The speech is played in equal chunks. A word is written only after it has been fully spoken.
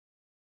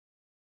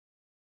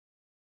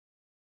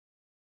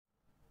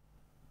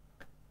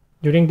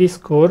During this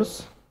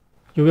course,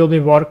 you will be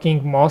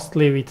working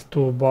mostly with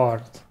two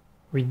boards,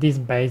 with this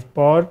base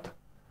board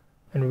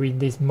and with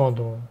this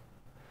module,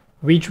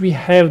 which we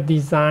have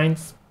designed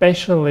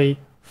specially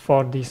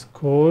for this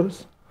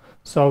course,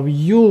 so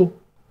you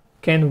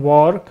can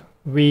work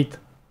with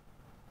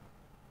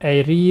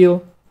a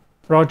real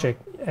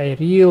project, a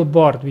real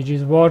board which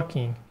is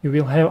working. You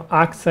will have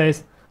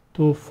access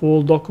to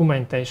full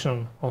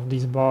documentation of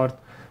this board,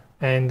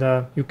 and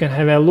you can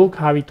have a look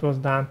how it was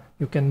done.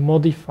 You can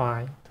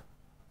modify it.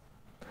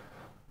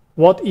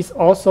 What is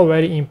also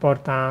very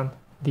important,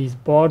 this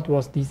board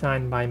was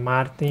designed by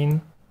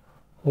Martin,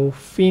 who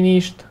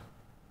finished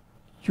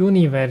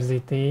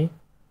university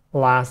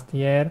last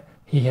year.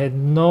 He had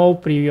no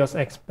previous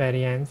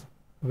experience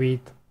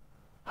with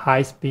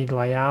high-speed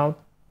layout.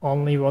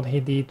 Only what he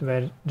did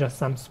were just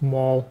some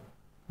small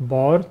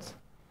boards,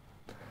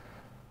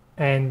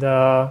 and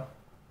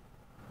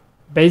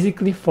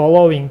basically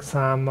following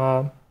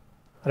some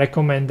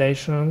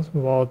recommendations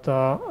what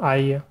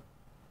I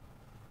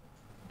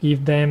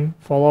give them,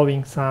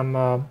 following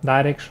some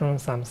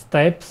directions, some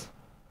steps,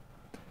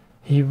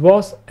 he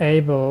was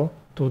able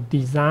to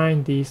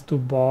design these two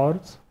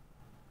boards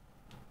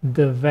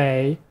the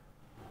way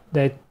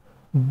that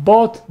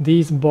both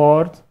these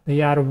boards, they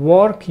are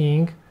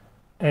working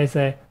as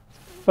a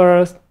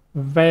first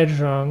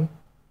version,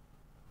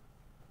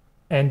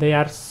 and they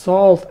are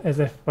sold as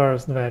a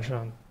first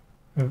version.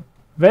 A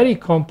very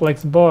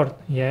complex board,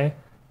 yeah.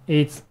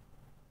 It's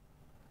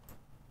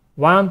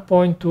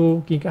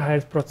 1.2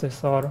 gigahertz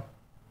processor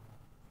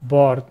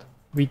board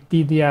with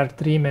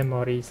DDR3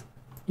 memories,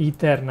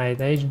 Ethernet,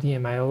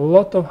 HDMI, a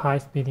lot of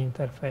high-speed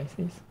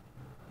interfaces.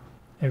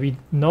 And with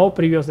no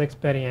previous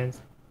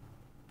experience,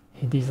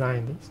 he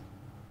designed this.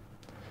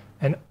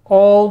 And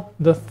all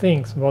the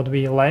things what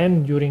we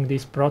learned during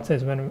this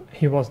process when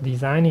he was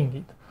designing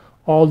it,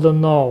 all the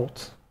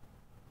notes,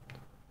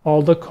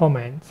 all the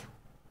comments,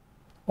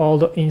 all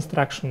the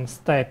instructions,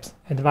 steps,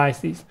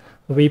 advices,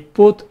 we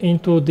put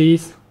into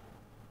this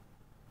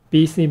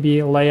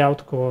PCB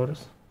layout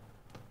course.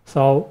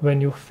 So when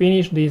you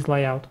finish this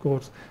layout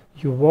course,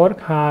 you work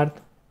hard,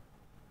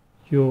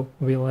 you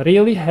will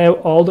really have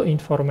all the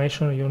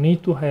information you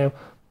need to have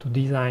to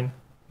design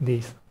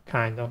this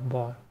kind of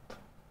board.